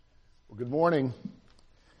Well, good morning.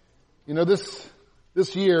 You know, this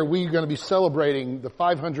year we're going to be celebrating the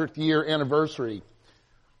 500th year anniversary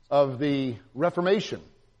of the Reformation.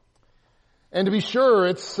 And to be sure,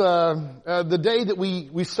 it's the day that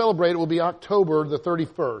we celebrate. It will be October the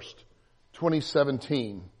 31st,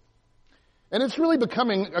 2017. And it's really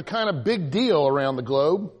becoming a kind of big deal around the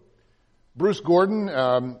globe. Bruce Gordon,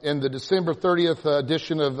 in the December 30th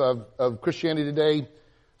edition of Christianity Today,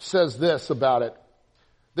 says this about it.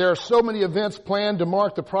 There are so many events planned to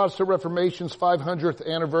mark the Protestant Reformation's 500th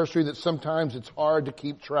anniversary that sometimes it's hard to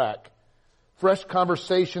keep track. Fresh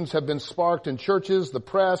conversations have been sparked in churches, the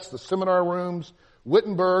press, the seminar rooms.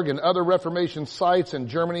 Wittenberg and other Reformation sites in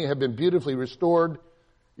Germany have been beautifully restored.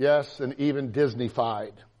 Yes, and even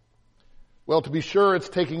Disney-fied. Well, to be sure, it's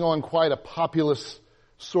taking on quite a populist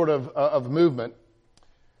sort of movement.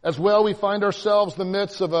 As well, we find ourselves in the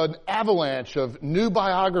midst of an avalanche of new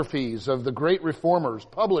biographies of the great reformers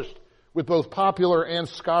published with both popular and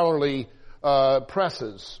scholarly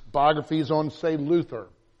presses. Biographies on, say, Luther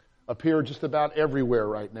appear just about everywhere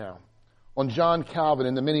right now. On John Calvin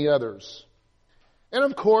and the many others. And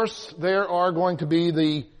of course, there are going to be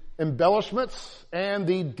the embellishments and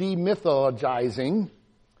the demythologizing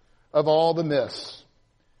of all the myths.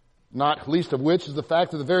 Not least of which is the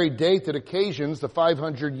fact that the very date that occasions the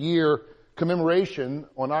 500-year commemoration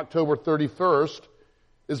on October 31st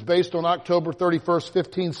is based on October 31st,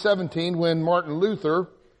 1517, when Martin Luther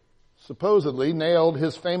supposedly nailed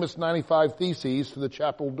his famous 95 Theses to the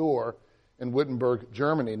chapel door in Wittenberg,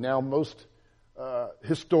 Germany. Now, most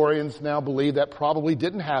historians now believe that probably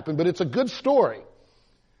didn't happen, but it's a good story.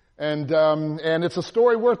 And it's a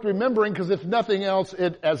story worth remembering because if nothing else,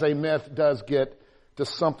 it, as a myth, does get to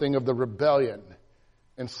something of the rebellion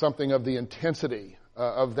and something of the intensity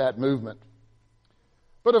of that movement.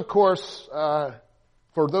 But of course,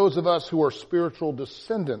 for those of us who are spiritual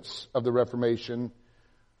descendants of the Reformation,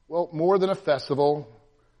 well, more than a festival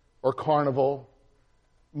or carnival,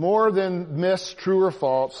 more than myths, true or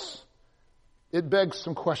false, it begs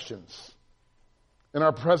some questions. In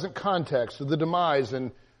our present context of the demise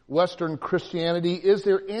in Western Christianity, is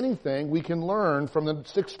there anything we can learn from the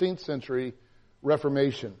 16th century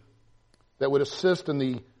Reformation that would assist in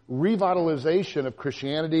the revitalization of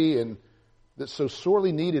Christianity and that's so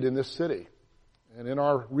sorely needed in this city and in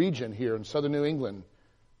our region here in southern New England,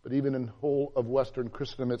 but even in whole of Western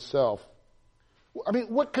Christendom itself? I mean,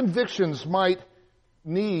 what convictions might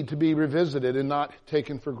need to be revisited and not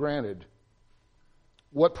taken for granted?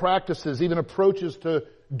 What practices, even approaches to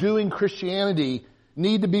doing Christianity,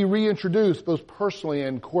 need to be reintroduced both personally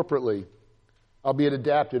and corporately, albeit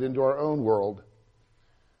adapted into our own world?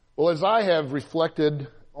 Well, as I have reflected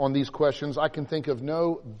on these questions, I can think of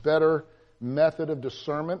no better method of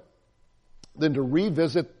discernment than to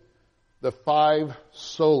revisit the 5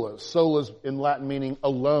 solas. Solas in Latin meaning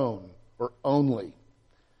alone or only.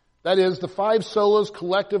 That is, the 5 solas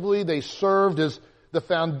collectively, they served as the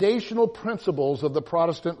foundational principles of the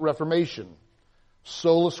Protestant Reformation.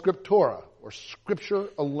 Sola scriptura, or scripture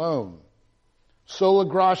alone. Sola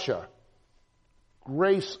gratia,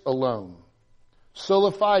 grace alone.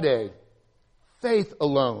 Sola Fide, faith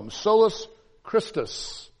alone. Solus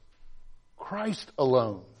Christus, Christ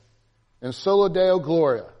alone. And Sola Deo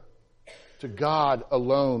Gloria, to God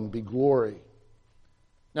alone be glory.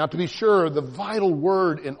 Now, to be sure, the vital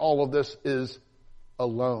word in all of this is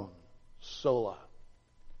alone, sola.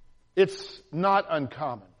 It's not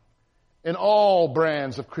uncommon in all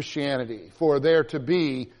brands of Christianity for there to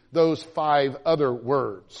be those 5 other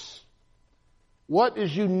words. What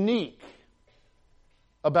is unique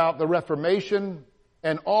about the Reformation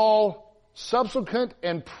and all subsequent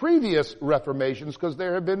and previous Reformations, because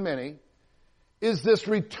there have been many, is this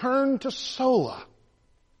return to sola.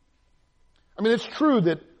 I mean, it's true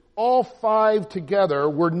that all 5 together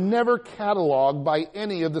were never cataloged by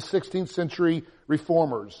any of the 16th century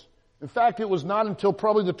reformers. In fact, it was not until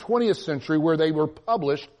probably the 20th century where they were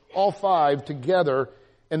published, all 5 together,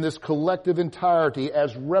 in this collective entirety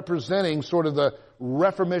as representing sort of the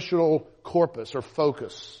reformational corpus or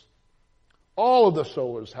focus. All of the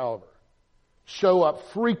solas, however, show up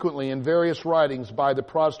frequently in various writings by the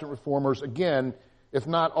Protestant reformers, again, if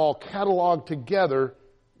not all cataloged together,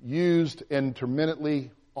 used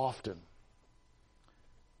intermittently often.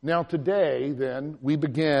 Now today, then, we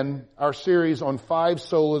begin our series on 5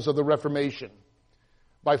 solas of the Reformation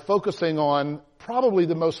by focusing on probably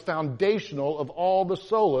the most foundational of all the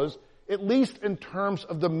solas, at least in terms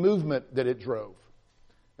of the movement that it drove.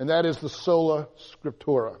 And that is the sola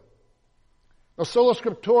scriptura. Now, sola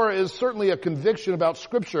scriptura is certainly a conviction about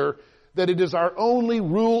Scripture that it is our only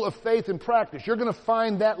rule of faith and practice. You're going to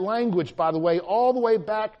find that language, by the way, all the way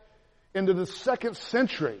back into the 2nd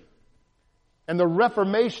century and the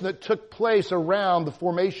Reformation that took place around the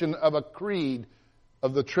formation of a creed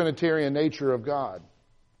of the Trinitarian nature of God.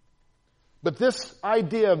 But this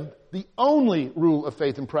idea of the only rule of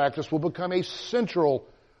faith and practice will become a central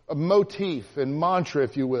motif and mantra,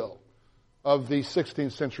 if you will, of the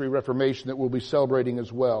 16th century Reformation that we'll be celebrating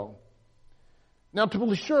as well. Now, to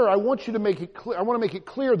be sure, I want to make it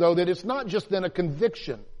clear, though, that it's not just then a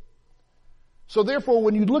conviction. So therefore,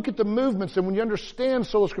 when you look at the movements and when you understand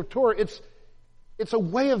Sola Scriptura, it's a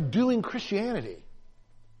way of doing Christianity.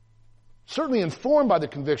 Certainly informed by the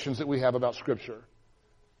convictions that we have about Scripture.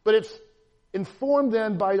 But it's informed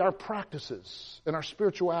then by our practices and our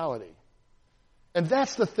spirituality. And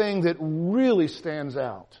that's the thing that really stands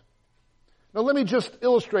out. Now let me just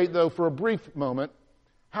illustrate, though, for a brief moment,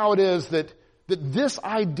 how it is that this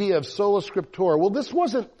idea of Sola Scriptura, well, this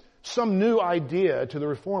wasn't some new idea to the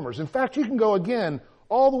Reformers. In fact, you can go again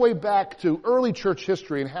all the way back to early church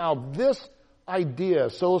history and how this idea,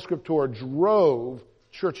 Sola Scriptura, drove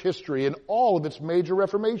church history in all of its major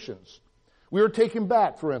reformations. We are taken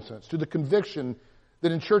back, for instance, to the conviction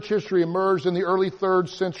that in church history emerged in the early 3rd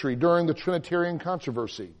century during the Trinitarian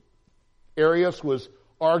controversy. Arius was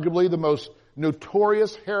arguably the most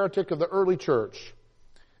notorious heretic of the early church.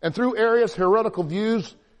 And through Arius' heretical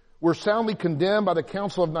views were soundly condemned by the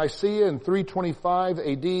Council of Nicaea in 325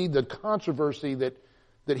 AD. The controversy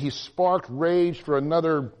that he sparked raged for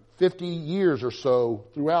another 50 years or so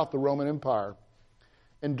throughout the Roman Empire.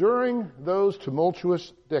 And during those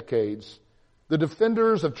tumultuous decades, the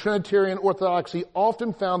defenders of Trinitarian orthodoxy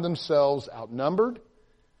often found themselves outnumbered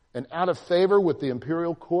and out of favor with the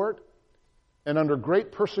imperial court and under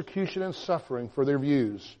great persecution and suffering for their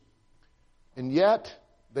views. And yet,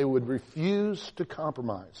 they would refuse to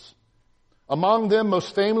compromise. Among them,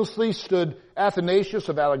 most famously, stood Athanasius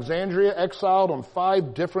of Alexandria, exiled on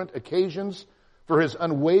 5 different occasions for his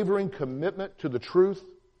unwavering commitment to the truth.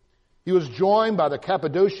 He was joined by the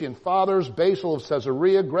Cappadocian Fathers, Basil of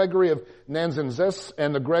Caesarea, Gregory of Nazianzus,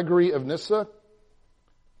 and the Gregory of Nyssa.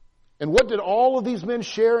 And what did all of these men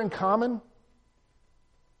share in common?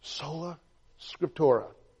 Sola Scriptura.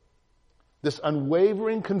 This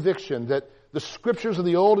unwavering conviction that the Scriptures of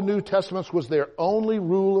the Old and New Testaments was their only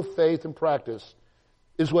rule of faith and practice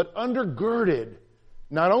is what undergirded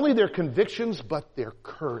not only their convictions, but their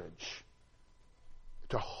courage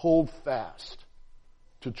to hold fast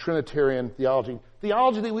to Trinitarian theology.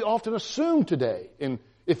 Theology that we often assume today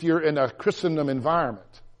if you're in a Christendom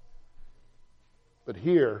environment. But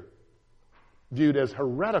here, viewed as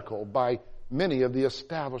heretical by many of the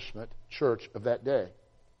establishment church of that day.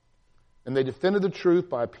 And they defended the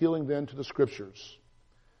truth by appealing then to the Scriptures.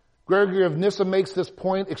 Gregory of Nyssa makes this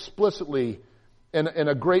point explicitly in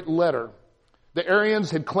a great letter. The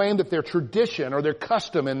Arians had claimed that their tradition or their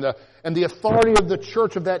custom and the authority of the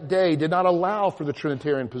church of that day did not allow for the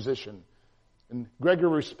Trinitarian position. And Gregory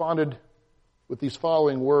responded with these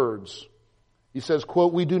following words. He says,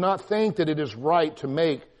 quote, "We do not think that it is right to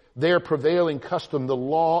make their prevailing custom the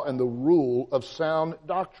law and the rule of sound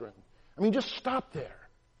doctrine." I mean, just stop there.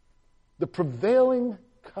 The prevailing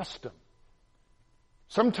custom.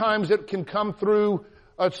 Sometimes it can come through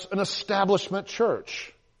an establishment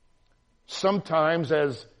church. Sometimes,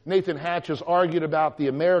 as Nathan Hatch has argued about the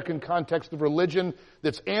American context of religion,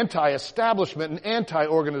 that's anti-establishment and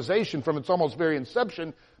anti-organization from its almost very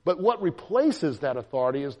inception, but what replaces that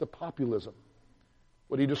authority is the populism.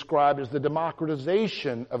 What he described as the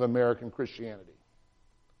democratization of American Christianity.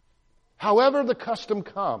 However the custom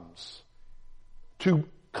comes, to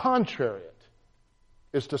contrary it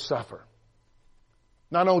is to suffer.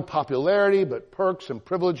 Not only popularity, but perks and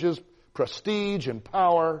privileges, prestige and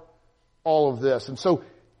power, all of this. And so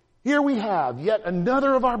here we have yet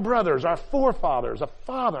another of our brothers, our forefathers, a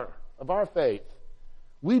father of our faith.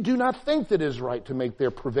 We do not think that it is right to make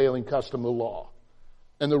their prevailing custom the law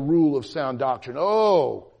and the rule of sound doctrine.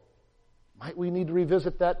 Oh, might we need to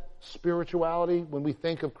revisit that spirituality when we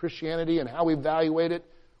think of Christianity and how we evaluate it,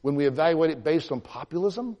 when we evaluate it based on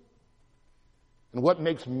populism and what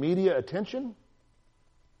makes media attention?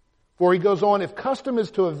 For he goes on, if custom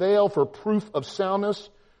is to avail for proof of soundness,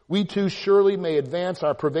 we too surely may advance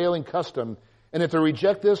our prevailing custom, and if they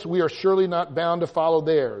reject this, we are surely not bound to follow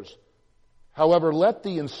theirs. However, let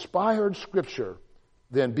the inspired Scripture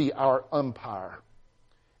then be our umpire,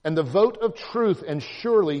 and the vote of truth and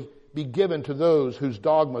surely be given to those whose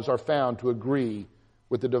dogmas are found to agree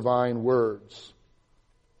with the divine words.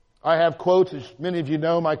 I have quotes, as many of you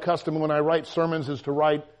know, my custom when I write sermons is to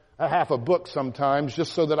write a half a book sometimes,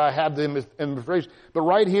 just so that I have them in phrase. But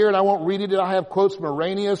right here, and I won't read it, I have quotes from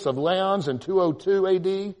Irenaeus of Lyons in 202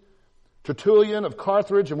 AD, Tertullian of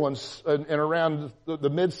Carthage and around the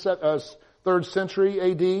mid-3rd century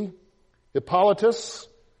A.D., Hippolytus,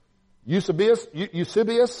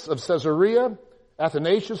 Eusebius of Caesarea,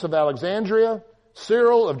 Athanasius of Alexandria,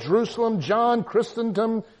 Cyril of Jerusalem, John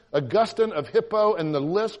Chrysostom, Augustine of Hippo, and the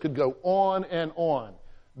list could go on and on.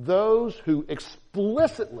 Those who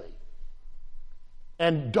explicitly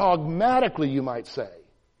and dogmatically, you might say,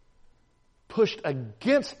 pushed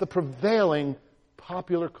against the prevailing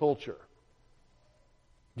popular culture,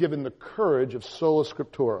 given the courage of sola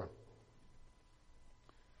scriptura.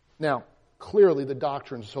 Now, clearly the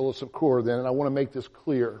doctrine of sola scriptura then, and I want to make this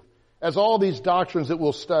clear, as all these doctrines that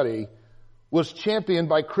we'll study, was championed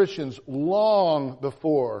by Christians long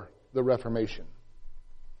before the Reformation.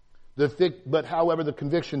 But however, the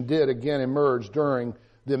conviction did again emerge during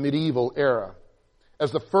the medieval era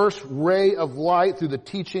as the first ray of light through the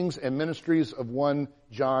teachings and ministries of one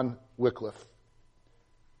John Wycliffe.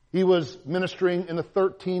 He was ministering in the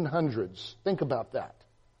 1300s. Think about that.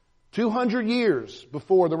 200 years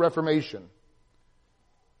before the Reformation.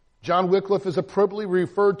 John Wycliffe is appropriately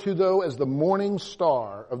referred to, though, as the morning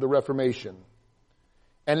star of the Reformation.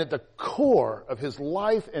 And at the core of his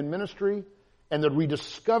life and ministry and the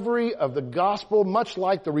rediscovery of the gospel, much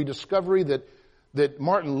like the rediscovery that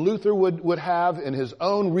Martin Luther would have in his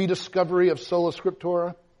own rediscovery of sola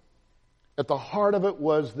scriptura, at the heart of it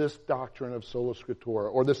was this doctrine of sola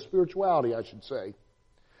scriptura, or this spirituality, I should say.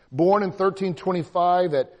 Born in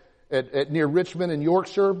 1325 at near Richmond in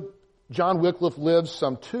Yorkshire, John Wycliffe lived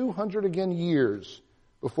some 200 again years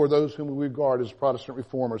before those whom we regard as Protestant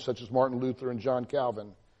reformers, such as Martin Luther and John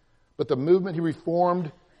Calvin. But the movement he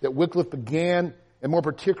reformed that Wycliffe began, and more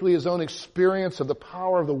particularly his own experience of the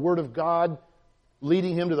power of the Word of God,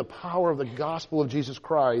 leading him to the power of the gospel of Jesus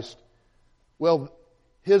Christ, well,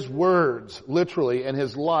 his words, literally, and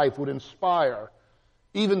his life would inspire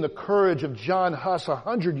even the courage of John Huss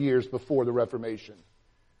 100 years before the Reformation.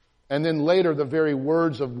 And then later, the very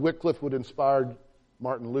words of Wycliffe would inspire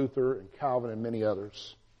Martin Luther and Calvin and many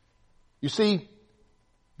others. You see,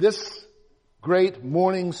 this great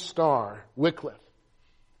morning star, Wycliffe,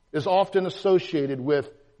 is often associated with,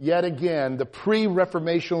 yet again, the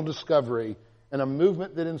pre-Reformational discovery and a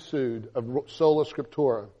movement that ensued of sola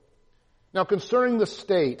scriptura. Now, concerning the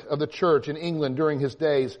state of the church in England during his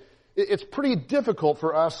days, it's pretty difficult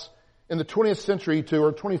for us in the 20th century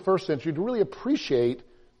or 21st century to really appreciate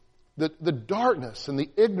the darkness and the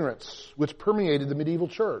ignorance which permeated the medieval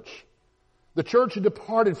church. The church had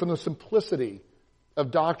departed from the simplicity of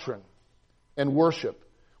doctrine and worship,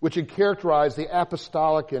 which had characterized the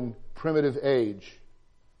apostolic and primitive age.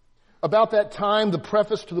 About that time, the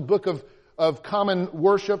preface to the Book of Common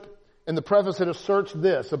Worship, and the preface, it asserts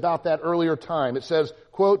this about that earlier time. It says,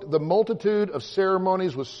 quote, "The multitude of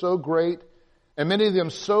ceremonies was so great, and many of them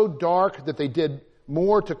so dark that they did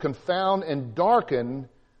more to confound and darken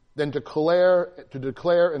than to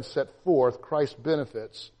declare and set forth Christ's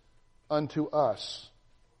benefits unto us."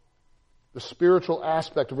 The spiritual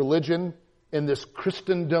aspect of religion in this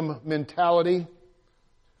Christendom mentality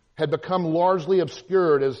had become largely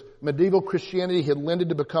obscured as medieval Christianity had lended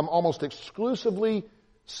to become almost exclusively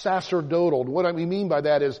sacerdotal. What I mean by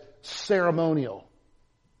that is ceremonial.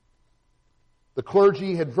 The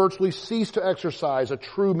clergy had virtually ceased to exercise a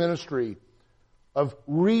true ministry of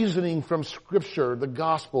reasoning from Scripture the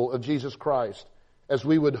gospel of Jesus Christ, as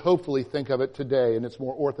we would hopefully think of it today in its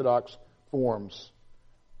more orthodox forms.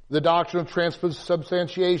 The doctrine of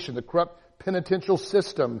transubstantiation, the corrupt penitential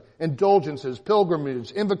system, indulgences,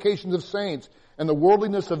 pilgrimages, invocations of saints, and the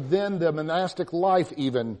worldliness of then the monastic life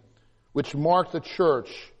even, which marked the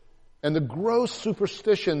church, and the gross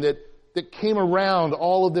superstition that came around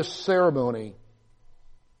all of this ceremony.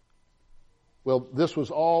 Well, this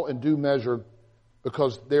was all in due measure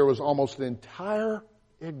because there was almost an entire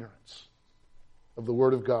ignorance of the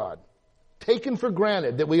Word of God. Taken for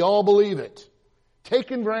granted that we all believe it.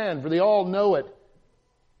 Taken for granted, for they all know it.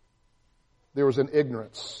 There was an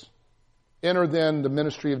ignorance. Enter then the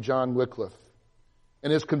ministry of John Wycliffe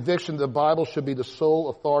and his conviction that the Bible should be the sole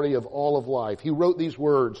authority of all of life. He wrote these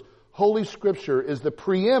words, "Holy Scripture is the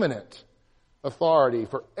preeminent authority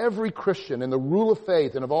for every Christian in the rule of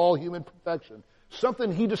faith and of all human perfection."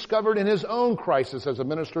 Something he discovered in his own crisis as a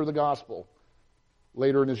minister of the gospel,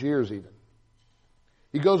 later in his years even.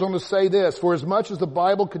 He goes on to say this, "For as much as the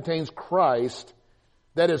Bible contains Christ,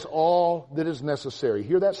 that is all that is necessary."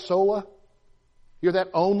 Hear that sola? Hear that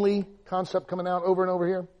only concept coming out over and over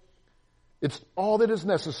here? It's all that is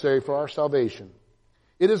necessary for our salvation.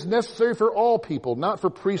 It is necessary for all people, not for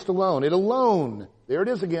priests alone. It alone, there it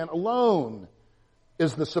is again, alone,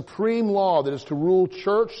 is the supreme law that is to rule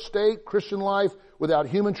church, state, Christian life without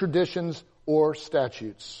human traditions or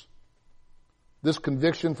statutes. This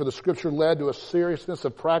conviction for the Scripture led to a seriousness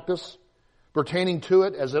of practice pertaining to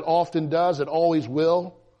it, as it often does, it always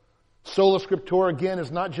will. Sola Scriptura, again,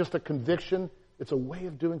 is not just a conviction, it's a way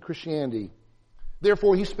of doing Christianity.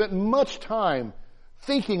 Therefore, he spent much time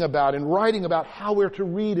thinking about and writing about how we're to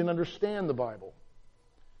read and understand the Bible.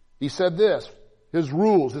 He said this, his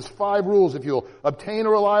rules, his 5 rules, if you'll obtain a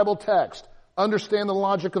reliable text, understand the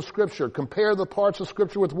logic of Scripture, compare the parts of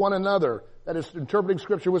Scripture with one another, that is, interpreting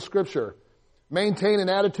Scripture with Scripture, maintain an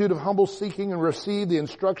attitude of humble seeking and receive the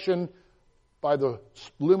instruction by the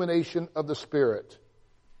illumination of the Spirit.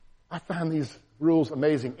 I found these rules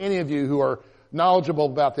amazing. Any of you who are knowledgeable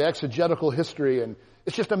about the exegetical history, and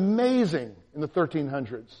it's just amazing in the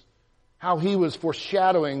 1300s how he was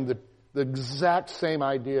foreshadowing the exact same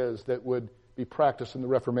ideas that would be practiced in the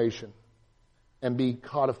Reformation and be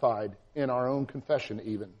codified in our own confession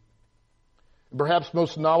even. Perhaps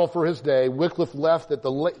most novel for his day, Wycliffe felt that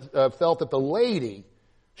the laity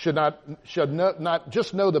should not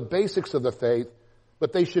just know the basics of the faith,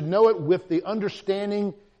 but they should know it with the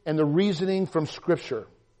understanding and the reasoning from Scripture.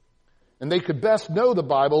 And they could best know the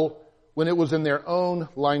Bible when it was in their own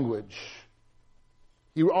language.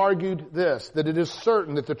 He argued this, that it is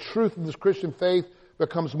certain that the truth of this Christian faith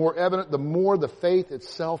becomes more evident the more the faith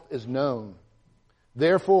itself is known.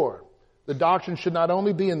 Therefore, the doctrine should not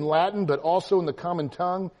only be in Latin, but also in the common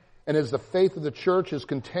tongue, and as the faith of the church is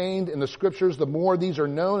contained in the Scriptures, the more these are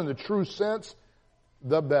known in the true sense,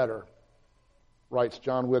 the better, writes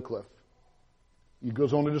John Wycliffe. He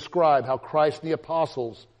goes on to describe how Christ and the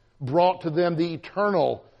apostles brought to them the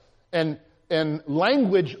eternal and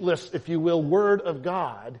languageless, if you will, Word of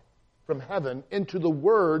God from heaven into the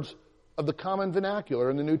words of the common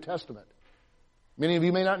vernacular in the New Testament. Many of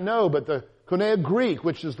you may not know, but the Koine Greek,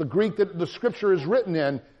 which is the Greek that the Scripture is written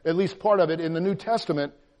in, at least part of it in the New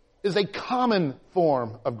Testament, is a common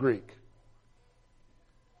form of Greek.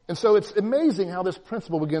 And so it's amazing how this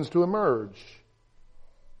principle begins to emerge.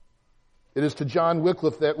 It is to John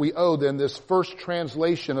Wycliffe that we owe then this first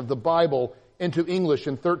translation of the Bible into English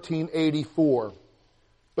in 1384.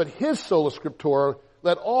 But his Sola Scriptura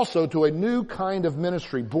led also to a new kind of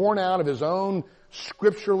ministry born out of his own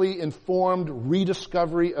scripturally informed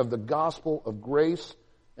rediscovery of the gospel of grace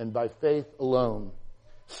and by faith alone,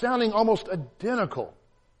 sounding almost identical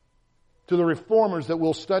to the reformers that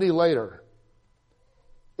we'll study later,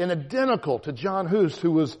 and identical to John Hus,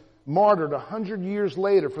 who was martyred 100 years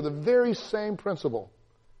later for the very same principle.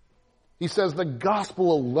 He says the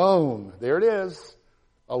gospel alone, there it is,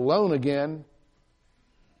 alone again,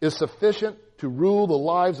 is sufficient to rule the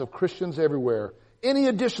lives of Christians everywhere. Any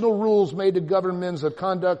additional rules made to govern men's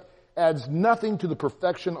conduct adds nothing to the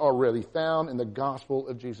perfection already found in the gospel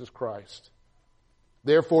of Jesus Christ.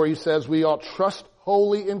 Therefore, he says, we ought trust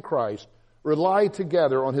wholly in Christ, rely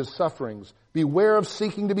together on his sufferings, beware of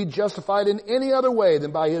seeking to be justified in any other way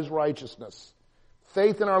than by his righteousness.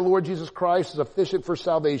 Faith in our Lord Jesus Christ is sufficient for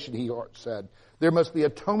salvation, he said. There must be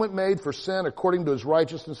atonement made for sin according to his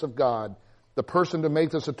righteousness of God. The person to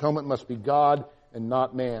make this atonement must be God and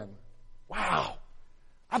not man. Wow.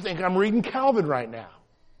 I think I'm reading Calvin right now.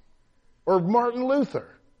 Or Martin Luther.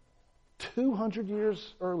 200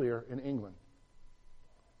 years earlier in England.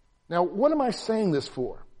 Now, what am I saying this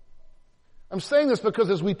for? I'm saying this because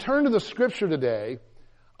as we turn to the Scripture today,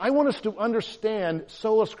 I want us to understand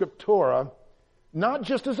Sola Scriptura not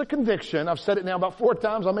just as a conviction. I've said it now about 4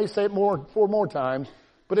 times. I may say it 4 more times.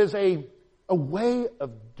 But as a way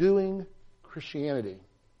of doing Christianity.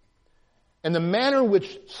 And the manner in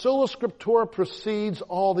which Sola Scriptura precedes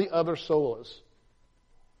all the other solas.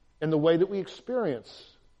 And the way that we experience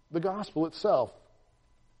the gospel itself.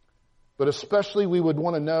 But especially we would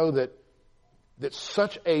want to know that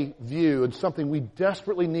such a view and something we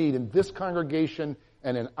desperately need in this congregation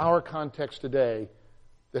and in our context today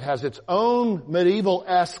that has its own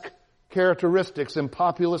medieval-esque characteristics in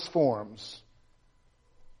populist forms,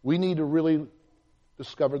 we need to really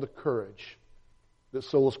discover the courage that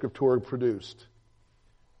Sola Scriptura produced.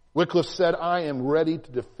 Wycliffe said, I am ready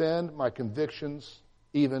to defend my convictions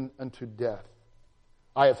even unto death.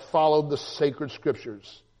 I have followed the sacred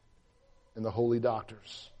Scriptures and the holy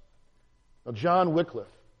doctors. Now, John Wycliffe,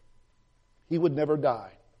 he would never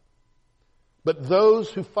die. But those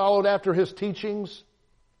who followed after his teachings,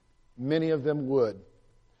 many of them would.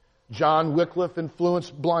 John Wycliffe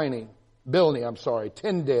influenced Bilney,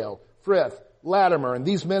 Tyndale, Frith, Latimer, and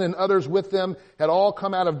these men and others with them had all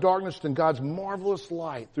come out of darkness to God's marvelous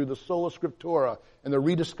light through the Sola Scriptura and the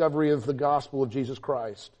rediscovery of the gospel of Jesus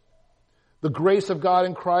Christ. The grace of God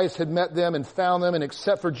in Christ had met them and found them, and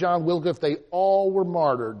except for John Wycliffe, they all were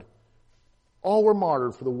martyred All were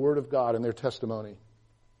martyred for the word of God and their testimony.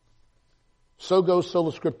 So goes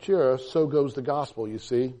sola scriptura, so goes the gospel, you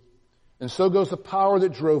see. And so goes the power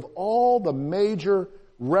that drove all the major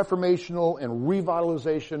reformational and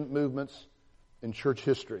revitalization movements in church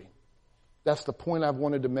history. That's the point I've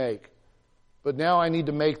wanted to make. But now I need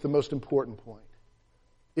to make the most important point.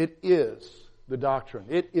 It is the doctrine.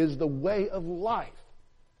 It is the way of life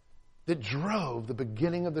that drove the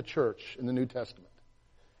beginning of the church in the New Testament.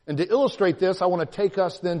 And to illustrate this, I want to take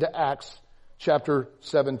us then to Acts chapter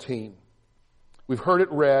 17. We've heard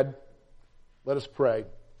it read. Let us pray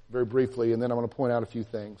very briefly, and then I want to point out a few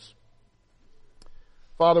things.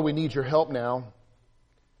 Father, we need your help now.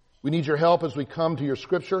 We need your help as we come to your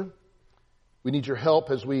scripture. We need your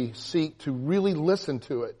help as we seek to really listen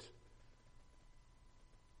to it.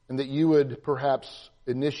 And that you would perhaps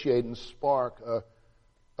initiate and spark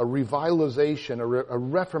a revitalization, a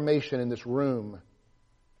reformation in this room.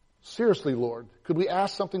 Seriously, Lord, could we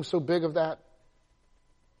ask something so big of that?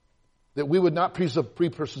 That we would not be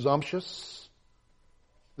presumptuous,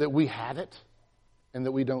 that we have it, and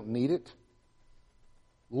that we don't need it.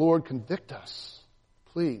 Lord, convict us.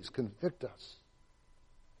 Please, convict us.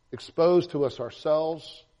 Expose to us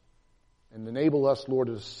ourselves, and enable us, Lord,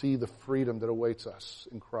 to see the freedom that awaits us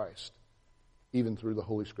in Christ, even through the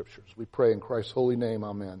Holy Scriptures. We pray in Christ's holy name,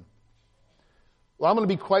 amen. Well, I'm going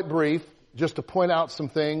to be quite brief, just to point out some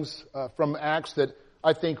things from Acts that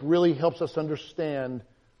I think really helps us understand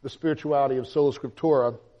the spirituality of sola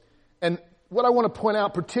scriptura. And what I want to point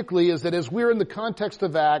out particularly is that as we're in the context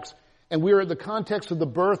of Acts, and we're in the context of the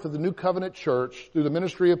birth of the New Covenant Church through the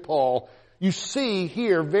ministry of Paul, you see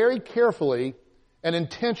here very carefully and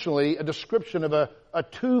intentionally a description of a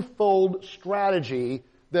twofold strategy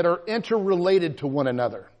that are interrelated to one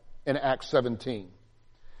another in Acts 17.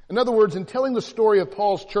 In other words, in telling the story of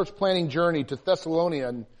Paul's church planting journey to Thessalonica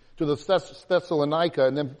and to the Thessalonica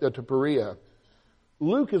and then to Berea,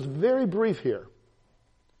 Luke is very brief here.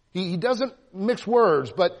 He doesn't mix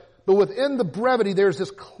words, but within the brevity there's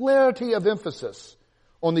this clarity of emphasis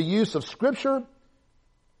on the use of Scripture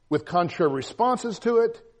with contrary responses to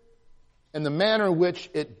it and the manner in which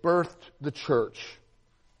it birthed the church.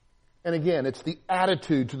 And again, it's the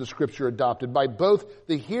attitude to the Scripture adopted by both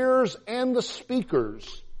the hearers and the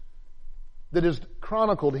speakers that is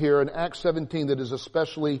chronicled here in Acts 17 that is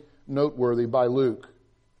especially noteworthy by Luke.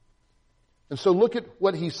 And so look at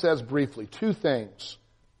what he says briefly. Two things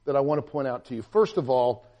that I want to point out to you. First of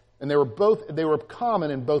all, and they were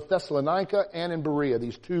common in both Thessalonica and in Berea,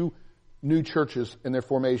 these two new churches in their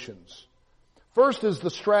formations. First is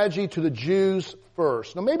the strategy to the Jews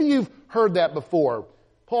first. Now maybe you've heard that before.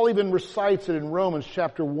 Paul even recites it in Romans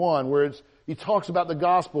chapter 1, where he talks about the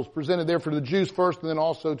Gospels presented there for the Jews first and then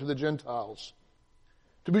also to the Gentiles.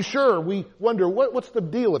 To be sure, we wonder, what's the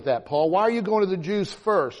deal with that, Paul? Why are you going to the Jews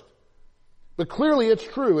first? But clearly it's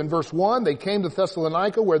true. In verse 1, they came to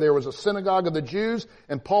Thessalonica where there was a synagogue of the Jews,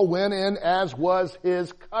 and Paul went in as was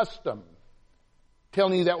his custom.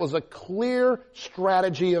 Telling you that was a clear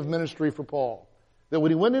strategy of ministry for Paul. That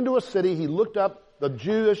when he went into a city, he looked up the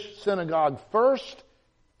Jewish synagogue first,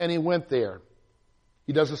 and he went there.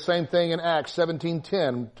 He does the same thing in Acts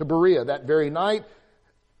 17:10 to Berea. That very night,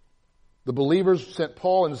 the believers sent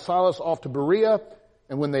Paul and Silas off to Berea,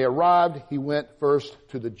 and when they arrived, he went first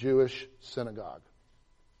to the Jewish synagogue.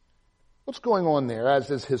 What's going on there, as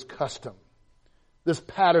is his custom? This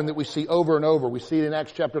pattern that we see over and over. We see it in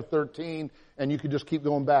Acts chapter 13, and you could just keep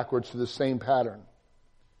going backwards to the same pattern.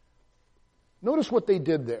 Notice what they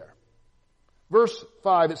did there. Verse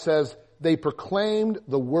 5, it says, they proclaimed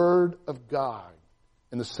the word of God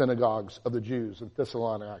in the synagogues of the Jews in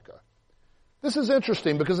Thessalonica. This is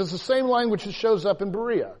interesting because it's the same language that shows up in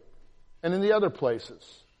Berea and in the other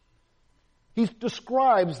places. He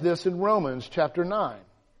describes this in Romans chapter 9.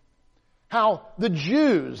 How the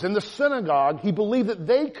Jews in the synagogue, he believed that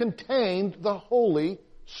they contained the Holy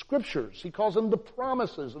Scriptures. He calls them the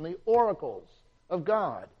promises and the oracles of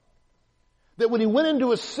God. That when he went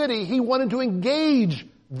into a city, he wanted to engage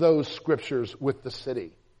those Scriptures with the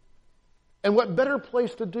city. And what better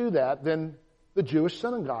place to do that than the Jewish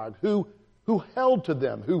synagogue, who held to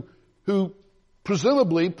them, who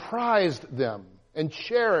presumably prized them and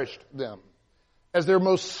cherished them as their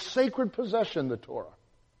most sacred possession, the Torah.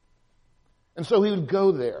 And so he would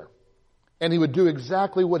go there, and he would do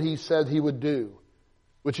exactly what he said he would do,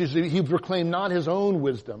 which is he proclaimed not his own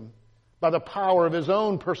wisdom by the power of his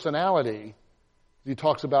own personality, as he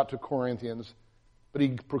talks about to Corinthians, but he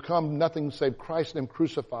proclaimed nothing save Christ and him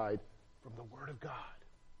crucified from the Word of God.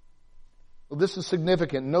 Well, this is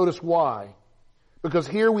significant. Notice why. Because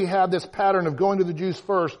here we have this pattern of going to the Jews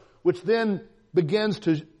first, which then begins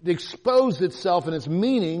to expose itself in its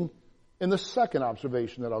meaning in the second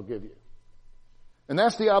observation that I'll give you. And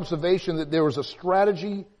that's the observation that there was a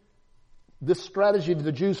strategy. This strategy to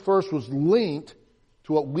the Jews first was linked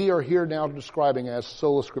to what we are here now describing as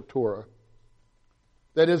sola scriptura.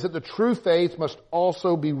 That is, that the true faith must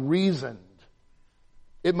also be reasoned.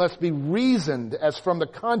 It must be reasoned as from the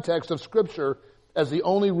context of Scripture as the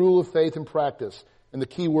only rule of faith and practice. And the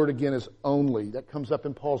key word again is only. That comes up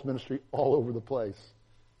in Paul's ministry all over the place.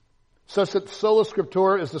 Such that sola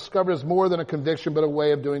scriptura is discovered as more than a conviction but a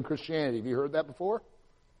way of doing Christianity. Have you heard that before?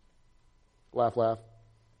 Laugh, laugh.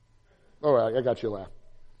 All right, I got you a laugh.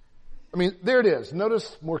 I mean, there it is.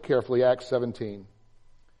 Notice more carefully Acts 17.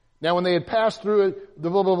 Now when they had passed through it, the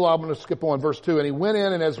blah, blah, blah, I'm going to skip on verse 2. And he went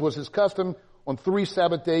in, and as was his custom, on 3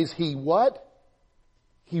 Sabbath days, he what?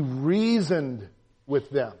 He reasoned with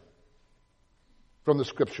them from the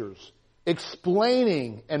Scriptures,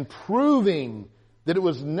 explaining and proving that it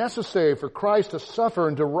was necessary for Christ to suffer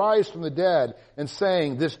and to rise from the dead, and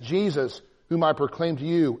saying, this Jesus, whom I proclaim to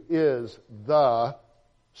you, is the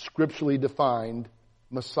scripturally defined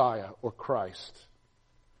Messiah or Christ.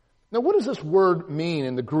 Now, what does this word mean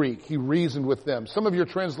in the Greek? He reasoned with them. Some of your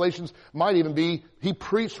translations might even be, he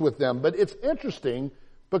preached with them. But it's interesting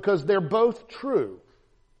because they're both true.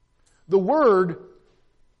 The word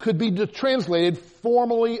could be translated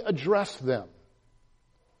formally address them,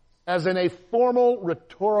 as in a formal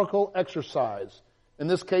rhetorical exercise. In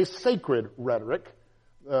this case, sacred rhetoric.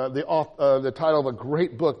 The title of a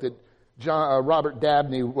great book that Robert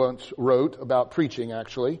Dabney once wrote about preaching,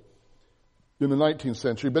 actually, in the 19th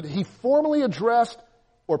century. But he formally addressed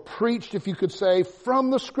or preached, if you could say, from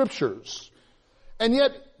the Scriptures. And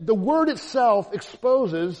yet, the word itself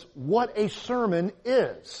exposes what a sermon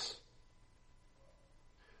is.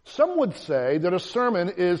 Some would say that a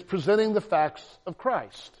sermon is presenting the facts of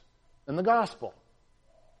Christ and the gospel.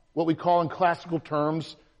 What we call in classical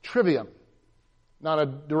terms, trivium. Not a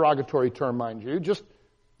derogatory term, mind you, just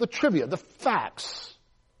the trivia, the facts.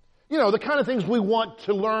 You know, the kind of things we want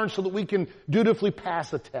to learn so that we can dutifully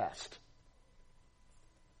pass a test.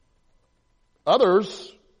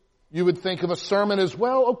 Others, you would think of a sermon as,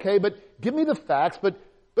 well, okay, but give me the facts, but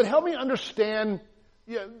help me understand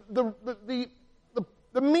the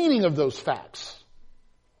meaning of those facts.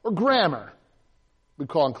 Or grammar, we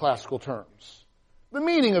call in classical terms. The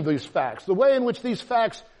meaning of these facts, the way in which these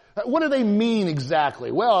facts, what do they mean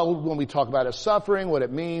exactly? Well, when we talk about his suffering, what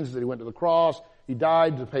it means that he went to the cross, he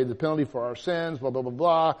died to pay the penalty for our sins, blah, blah, blah,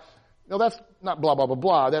 blah. No, that's not blah, blah, blah,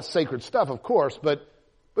 blah. That's sacred stuff, of course, but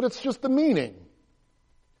it's just the meaning.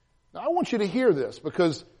 Now, I want you to hear this,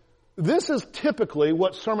 because this is typically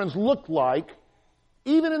what sermons looked like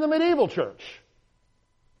even in the medieval church.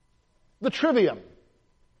 The trivium.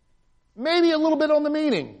 Maybe a little bit on the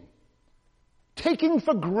meaning. Taking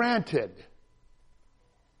for granted.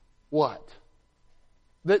 What?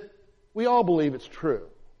 That we all believe it's true.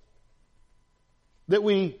 That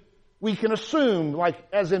we can assume, like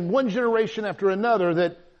as in one generation after another,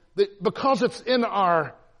 that because it's in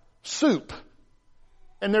our soup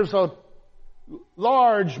and there's a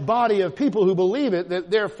large body of people who believe it,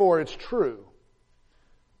 that therefore it's true.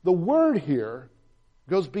 The word here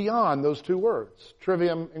goes beyond those two words,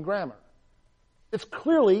 trivium and grammar. It's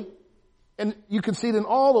clearly, and you can see it in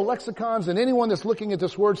all the lexicons and anyone that's looking at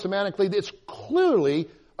this word semantically, it's clearly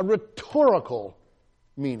a rhetorical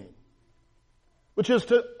meaning, which is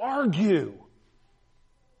to argue,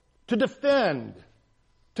 to defend,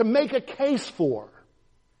 to make a case for.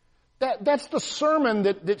 That's the sermon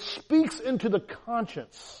that speaks into the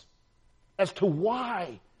conscience as to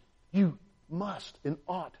why you must and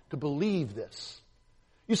ought to believe this.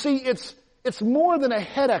 You see, it's more than a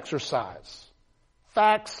head exercise.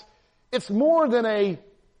 Facts, it's more than a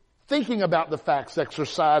thinking about the facts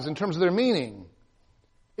exercise in terms of their meaning.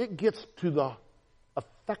 It gets to the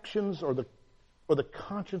affections or the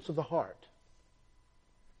conscience of the heart.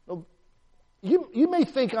 You may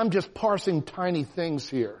think I'm just parsing tiny things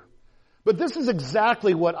here, but this is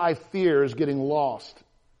exactly what I fear is getting lost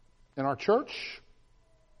in our church,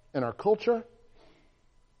 in our culture,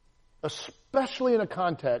 especially in a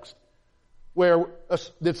context where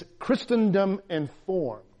it's Christendom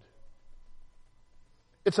informed.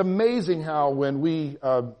 It's amazing how when we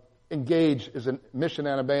engage as a Mission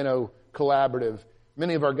Anabeno collaborative,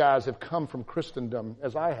 many of our guys have come from Christendom,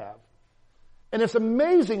 as I have. And it's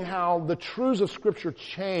amazing how the truths of Scripture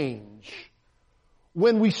change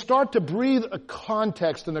when we start to breathe a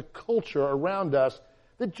context and a culture around us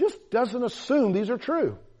that just doesn't assume these are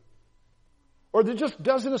true. Or that just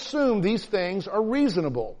doesn't assume these things are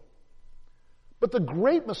reasonable. But the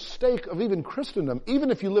great mistake of even Christendom,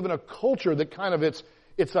 even if you live in a culture that kind of it's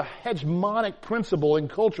a hegemonic principle in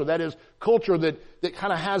culture, that is, culture that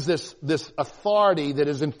kind of has this authority that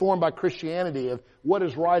is informed by Christianity of what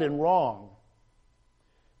is right and wrong.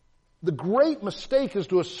 The great mistake is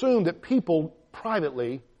to assume that people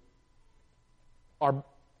privately are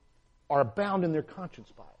bound in their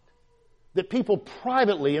conscience by it. That people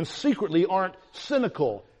privately and secretly aren't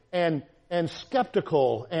cynical and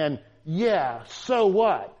skeptical and yeah, so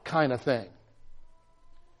what kind of thing.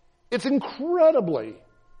 It's incredibly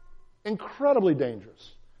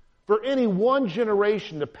dangerous for any one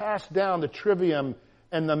generation to pass down the trivium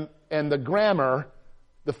and the grammar,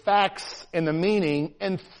 the facts and the meaning,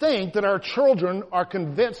 and think that our children are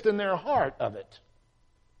convinced in their heart of it.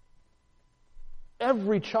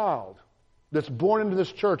 Every child that's born into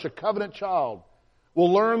this church, a covenant child,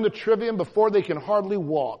 will learn the trivium before they can hardly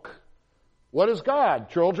walk. What is God,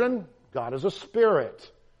 children? God is a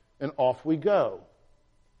spirit. And off we go.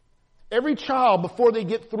 Every child, before they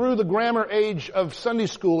get through the grammar age of Sunday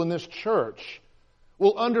school in this church,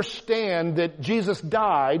 will understand that Jesus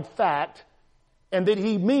died, fact, and that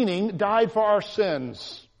He, meaning, died for our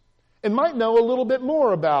sins. And might know a little bit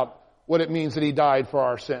more about what it means that He died for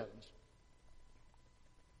our sins.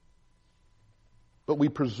 But we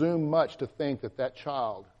presume much to think that that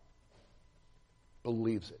child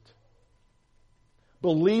believes it.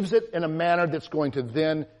 Believes it in a manner that's going to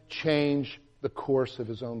then change the course of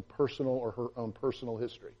his own personal or her own personal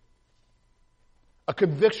history. A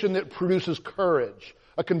conviction that produces courage.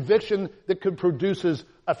 A conviction that produces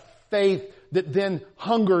a faith that then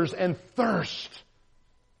hungers and thirsts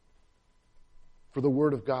for the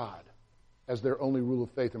Word of God as their only rule of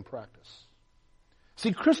faith and practice.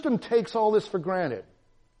 See, Christendom takes all this for granted.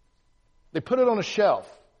 They put it on a shelf.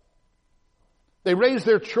 They raise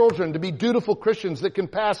their children to be dutiful Christians that can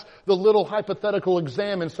pass the little hypothetical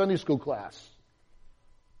exam in Sunday school class.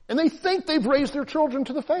 And they think they've raised their children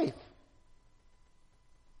to the faith.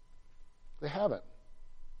 They haven't.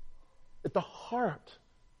 At the heart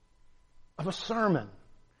of a sermon,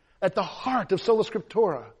 at the heart of Sola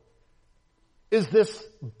Scriptura, is this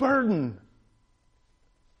burden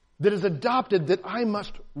that is adopted that I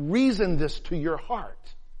must reason this to your heart.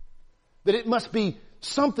 That it must be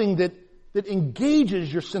something that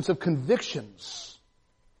engages your sense of convictions.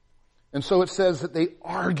 And so it says that they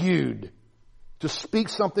argued. To speak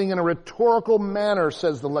something in a rhetorical manner,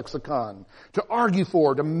 says the lexicon. To argue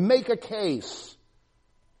for, to make a case.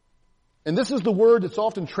 And this is the word that's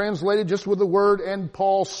often translated just with the word, and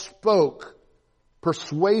Paul spoke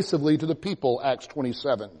persuasively to the people, Acts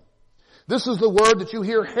 27. This is the word that you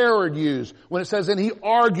hear Herod use when it says, and he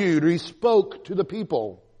argued or he spoke to the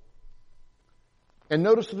people. And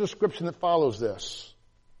notice the description that follows this.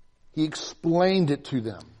 He explained it to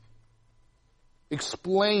them.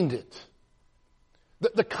 Explained it.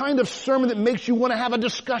 The kind of sermon that makes you want to have a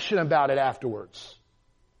discussion about it afterwards.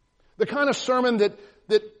 The kind of sermon that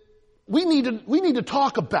we need to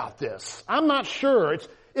talk about this. I'm not sure.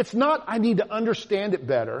 It's not I need to understand it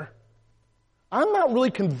better. I'm not really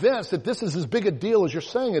convinced that this is as big a deal as you're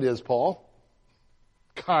saying it is, Paul.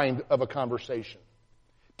 Kind of a conversation.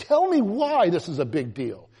 Tell me why this is a big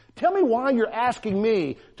deal. Tell me why you're asking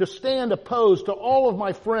me to stand opposed to all of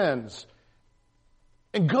my friends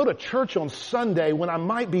and go to church on Sunday when I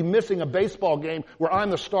might be missing a baseball game where I'm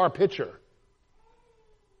the star pitcher.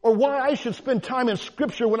 Or why I should spend time in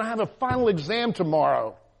Scripture when I have a final exam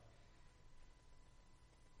tomorrow.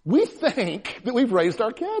 We think that we've raised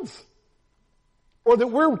our kids. Or that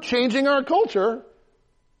we're changing our culture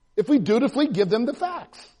if we dutifully give them the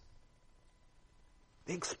facts.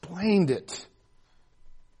 They explained it.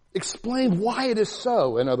 Explained why it is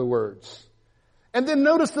so, in other words. And then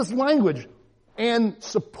notice this language. And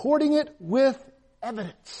supporting it with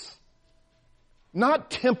evidence. Not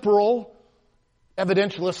temporal,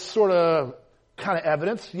 evidentialist sort of kind of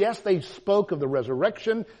evidence. Yes, they spoke of the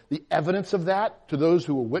resurrection, the evidence of that to those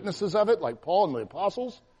who were witnesses of it, like Paul and the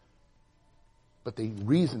apostles. But they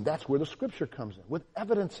reasoned, that's where the Scripture comes in, with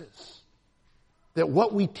evidences. That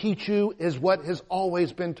what we teach you is what has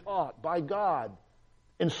always been taught by God.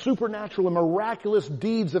 In supernatural and miraculous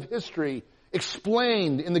deeds of history,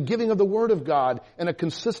 explained in the giving of the Word of God in a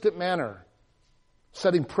consistent manner,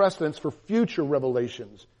 setting precedents for future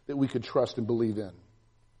revelations that we could trust and believe in.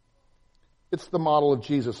 It's the model of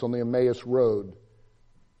Jesus on the Emmaus Road,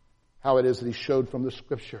 how it is that He showed from the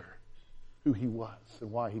Scripture who He was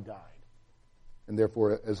and why He died, and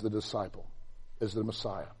therefore as the disciple, as the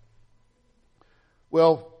Messiah.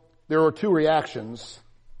 Well, there are two reactions.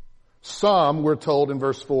 Some, we're told in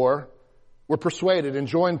verse 4, were persuaded and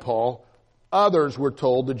joined Paul. Others, we're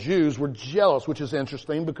told, the Jews, were jealous, which is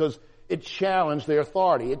interesting because it challenged their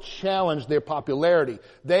authority. It challenged their popularity.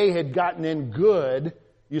 They had gotten in good,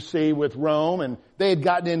 you see, with Rome, and they had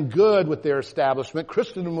gotten in good with their establishment.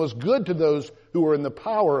 Christendom was good to those who were in the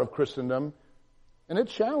power of Christendom, and it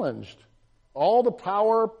challenged all the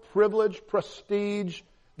power, privilege, prestige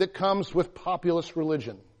that comes with populist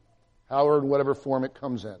religion, however and whatever form it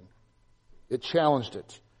comes in. It challenged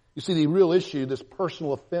it. You see, the real issue, this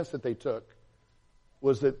personal offense that they took,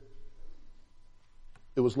 was that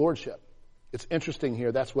it was lordship. It's interesting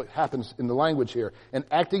here. That's what happens in the language here. And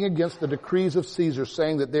acting against the decrees of Caesar,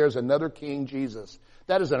 saying that there's another king, Jesus.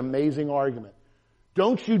 That is an amazing argument.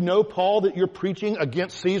 Don't you know, Paul, that you're preaching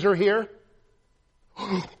against Caesar here?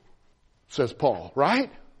 Says Paul,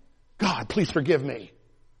 right? God, please forgive me.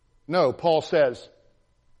 No, Paul says,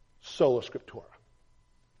 sola scriptura.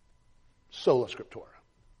 Sola scriptura.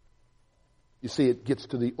 You see, it gets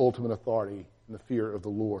to the ultimate authority and the fear of the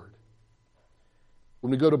Lord.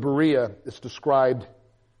 When we go to Berea, it's described,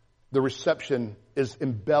 the reception is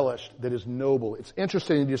embellished, that is noble. It's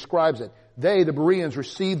interesting, he describes it. They, the Bereans,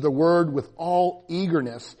 received the word with all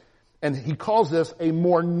eagerness, and he calls this a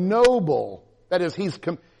more noble, that is,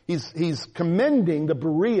 he's commending the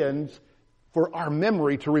Bereans for our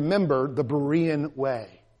memory to remember the Berean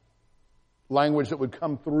way. Language that would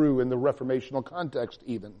come through in the Reformational context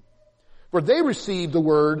even. For they received the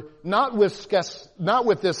word not with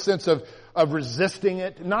this sense of resisting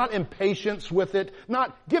it, not impatience with it,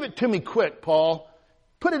 not give it to me quick, Paul.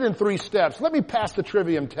 Put it in 3 steps. Let me pass the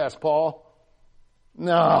trivium test, Paul.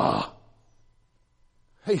 No.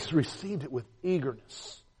 They received it with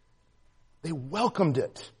eagerness. They welcomed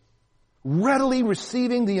it, readily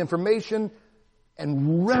receiving the information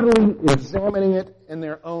and readily examining it in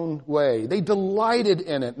their own way. They delighted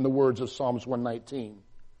in it, in the words of Psalms 119.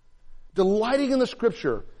 Delighting in the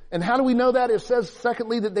Scripture. And how do we know that? It says,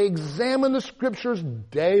 secondly, that they examine the Scriptures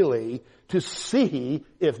daily to see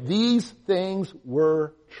if these things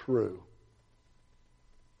were true.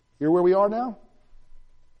 Hear where we are now?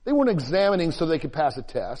 They weren't examining so they could pass a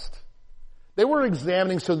test. They weren't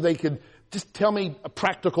examining so they could just tell me a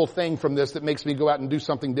practical thing from this that makes me go out and do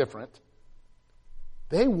something different.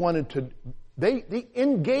 They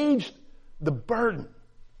engaged the burden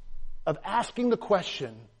of asking the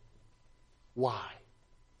question, why?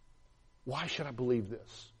 Why should I believe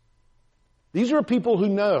this? These are people who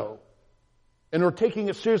know and are taking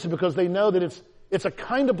it seriously because they know that it's a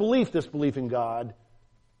kind of belief, this belief in God,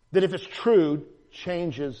 that if it's true,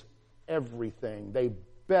 changes everything. They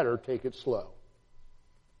better take it slow.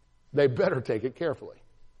 They better take it carefully.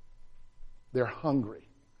 They're hungry.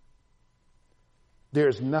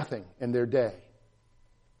 There's nothing in their day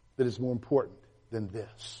that is more important than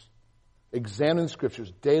this. Examine the Scriptures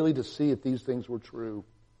daily to see if these things were true.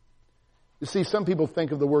 You see, some people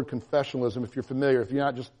think of the word confessionalism, if you're familiar. If you're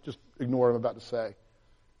not, just ignore what I'm about to say.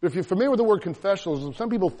 But if you're familiar with the word confessionalism, some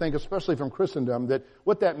people think, especially from Christendom, that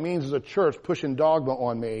what that means is a church pushing dogma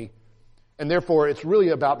on me, and therefore it's really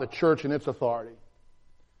about the church and its authority.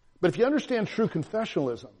 But if you understand true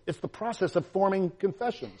confessionalism, it's the process of forming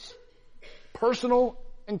confessions. Personal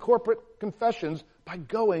and corporate confessions by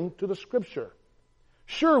going to the Scripture.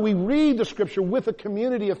 Sure, we read the Scripture with a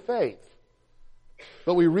community of faith.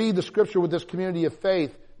 But we read the Scripture with this community of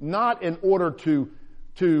faith not in order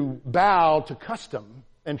to bow to custom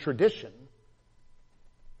and tradition,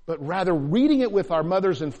 but rather reading it with our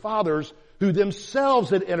mothers and fathers who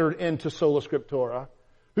themselves had entered into Sola Scriptura,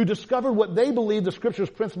 who discovered what they believed the Scriptures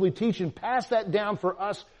principally teach and passed that down for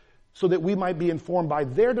us so that we might be informed by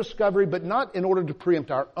their discovery, but not in order to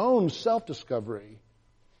preempt our own self-discovery,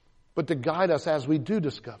 but to guide us as we do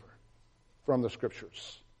discover from the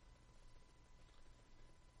Scriptures.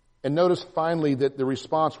 And notice finally that the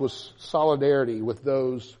response was solidarity with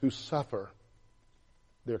those who suffer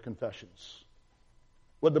their confessions.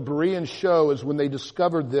 What the Bereans show is when they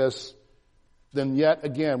discovered this, then yet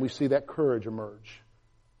again we see that courage emerge.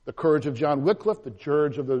 The courage of John Wycliffe, the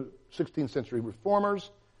courage of the 16th century reformers.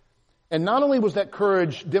 And not only was that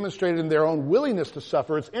courage demonstrated in their own willingness to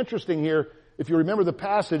suffer, it's interesting here, if you remember the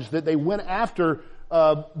passage, that they went after,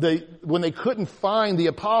 when they couldn't find the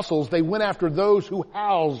apostles, they went after those who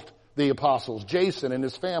housed the apostles, Jason and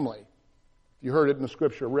his family. You heard it in the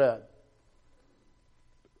Scripture read.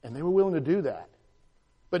 And they were willing to do that.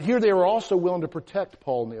 But here they were also willing to protect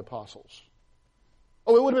Paul and the apostles.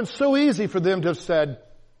 Oh, it would have been so easy for them to have said,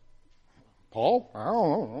 Paul, I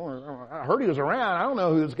don't know, I heard he was around, I don't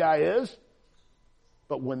know who this guy is.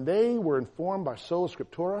 But when they were informed by Sola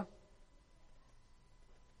Scriptura,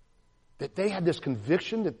 that they had this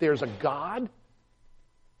conviction that there's a God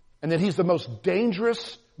and that he's the most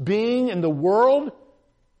dangerous being in the world,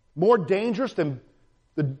 more dangerous than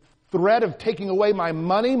the threat of taking away my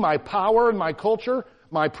money, my power, and my culture,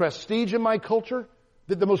 my prestige in my culture,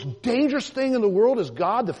 that the most dangerous thing in the world is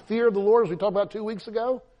God, the fear of the Lord, as we talked about 2 weeks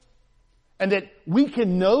ago, and that we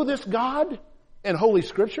can know this God in Holy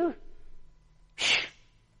Scripture,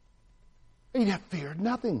 he'd have feared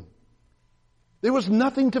nothing. There was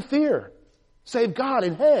nothing to fear save God.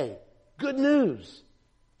 And hey, good news.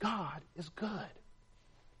 God is good.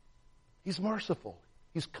 He's merciful.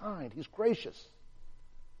 He's kind. He's gracious.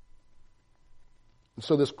 And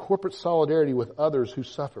so this corporate solidarity with others who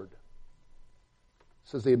suffered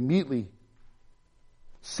says they immediately,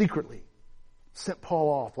 secretly sent Paul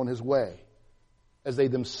off on his way as they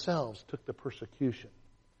themselves took the persecution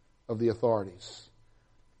of the authorities.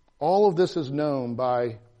 All of this is known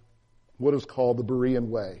by what is called the Berean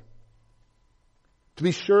way. To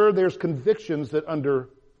be sure, there's convictions that undergird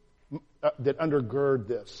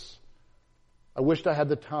this. I wished I had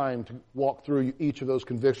the time to walk through each of those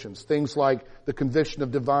convictions. Things like the conviction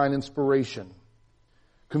of divine inspiration.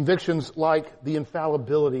 Convictions like the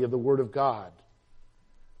infallibility of the Word of God.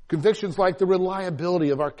 Convictions like the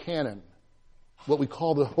reliability of our canon, what we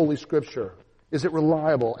call the Holy Scripture. Is it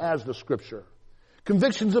reliable as the Scripture?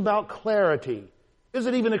 Convictions about clarity. Is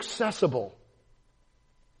it even accessible?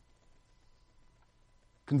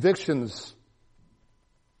 Convictions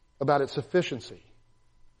about its sufficiency.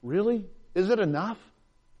 Really? Is it enough?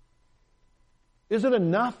 Is it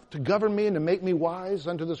enough to govern me and to make me wise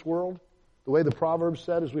unto this world? The way the Proverbs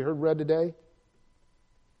said, as we heard read today.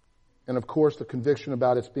 And of course, the conviction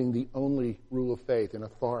about its being the only rule of faith and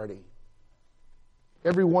authority.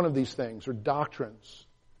 Every one of these things are doctrines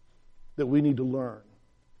that we need to learn.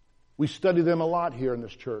 We study them a lot here in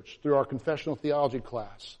this church through our confessional theology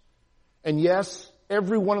class. And yes,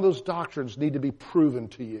 every one of those doctrines need to be proven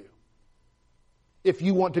to you. If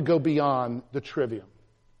you want to go beyond the trivium,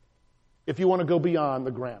 if you want to go beyond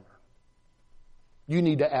the grammar, you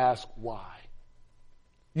need to ask why.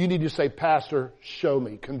 You need to say, Pastor, show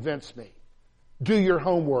me, convince me. Do your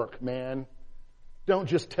homework, man. Don't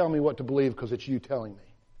just tell me what to believe because it's you telling me.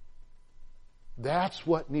 That's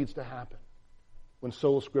what needs to happen when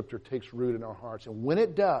sola scriptura takes root in our hearts. And when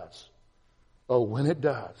it does,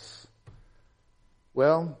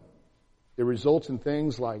 well, it results in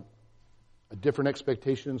things like a different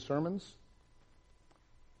expectation in sermons.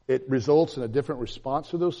 It results in a different response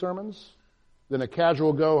to those sermons than a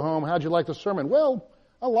casual go home. How'd you like the sermon? Well,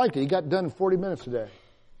 I liked it. He got done in 40 minutes today.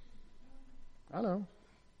 I know.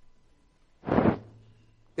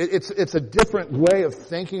 It's a different way of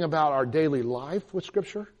thinking about our daily life with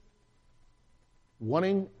Scripture.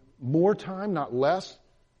 Wanting more time, not less,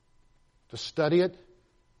 to study it.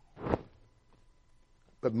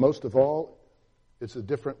 But most of all, it's a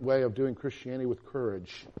different way of doing Christianity with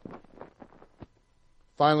courage.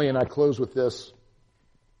 Finally, and I close with this,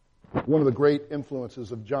 one of the great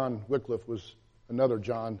influences of John Wycliffe was another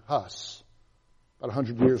John Huss. About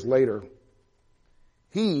 100 years later,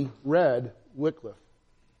 he read Wycliffe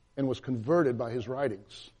and was converted by his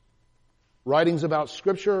writings. Writings about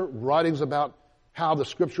Scripture, writings about how the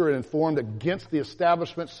Scripture had informed against the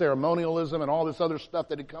establishment, ceremonialism, and all this other stuff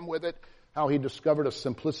that had come with it. How he discovered a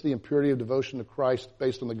simplicity and purity of devotion to Christ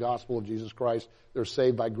based on the gospel of Jesus Christ. They're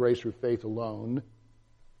saved by grace through faith alone,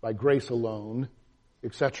 by grace alone,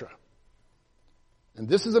 etc. And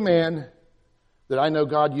this is a man that I know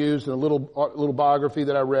God used in a little biography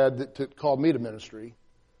that I read that called me to ministry.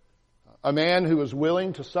 A man who was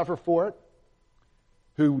willing to suffer for it,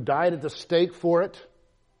 who died at the stake for it,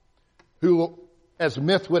 who, as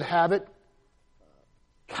myth would have it,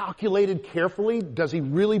 calculated carefully. Does he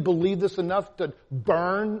really believe this enough to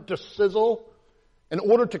burn, to sizzle? In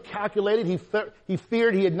order to calculate it, he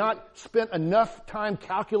feared he had not spent enough time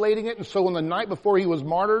calculating it, and so on the night before he was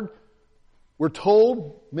martyred, we're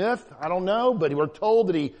told, myth, I don't know, but we're told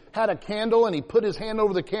that he had a candle and he put his hand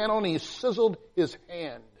over the candle and he sizzled his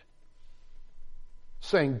hand,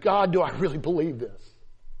 saying, God, do I really believe this?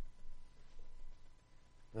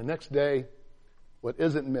 The next day, what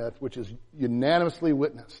isn't myth, which is unanimously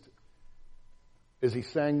witnessed, is he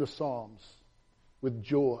sang the Psalms with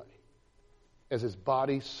joy as his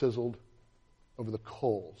body sizzled over the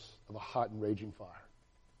coals of a hot and raging fire.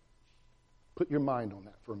 Put your mind on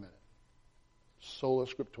that for a minute. Sola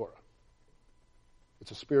Scriptura. It's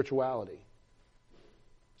a spirituality.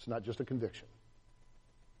 It's not just a conviction.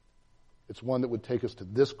 It's one that would take us to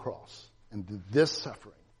this cross and to this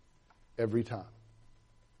suffering every time.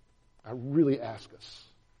 I really ask us,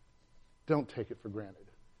 don't take it for granted.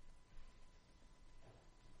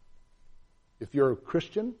 If you're a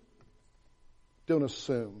Christian, don't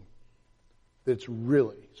assume that it's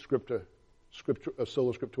really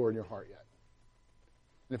sola scriptura in your heart yet.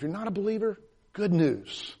 And if you're not a believer, good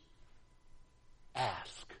news.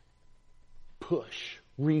 Ask, push,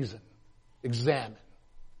 reason, examine.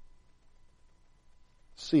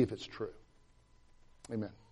 See if it's true. Amen.